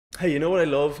Hey, you know what I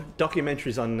love?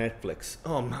 Documentaries on Netflix.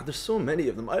 Oh man, there's so many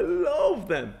of them. I love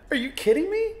them. Are you kidding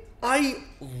me? I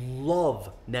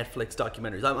love Netflix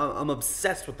documentaries. I'm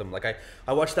obsessed with them. Like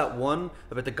I watched that one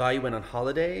about the guy who went on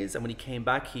holidays, and when he came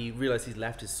back, he realized he's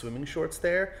left his swimming shorts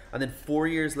there. And then 4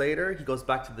 years later, he goes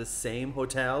back to the same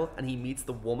hotel, and he meets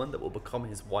the woman that will become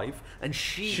his wife, and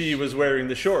she was wearing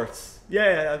the shorts.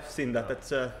 Yeah, I've seen that.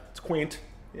 That's it's quaint.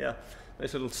 Yeah,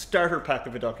 nice little starter pack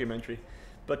of a documentary.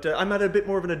 But I'm at a bit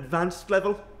more of an advanced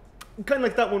level, kind of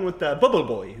like that one with Bubble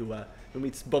Boy, who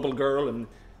meets Bubble Girl, and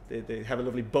they have a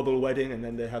lovely bubble wedding, and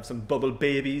then they have some bubble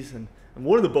babies, and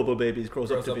one of the bubble babies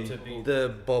grows up to be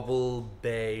the Bubble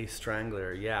Bay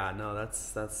Strangler. Yeah, no,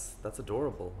 that's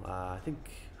adorable. I think,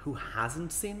 who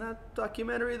hasn't seen that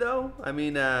documentary though? I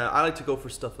mean, I like to go for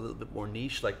stuff a little bit more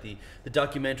niche, like the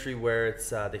documentary where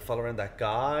it's they follow around that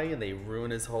guy and they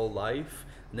ruin his whole life,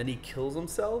 and then he kills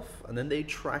himself, and then they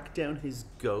track down his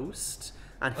ghost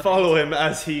and follow him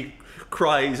as he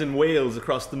cries and wails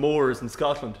across the moors in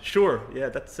Scotland. Sure, yeah,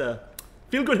 that's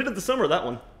feel good hit of the summer, that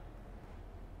one.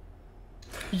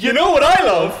 You know what I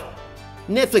love?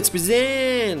 Netflix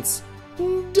presents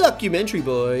Documentary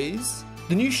Boys,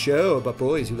 the new show about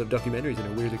boys who love documentaries and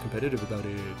are weirdly competitive about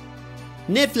it.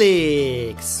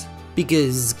 Netflix,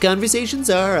 because conversations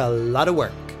are a lot of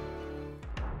work.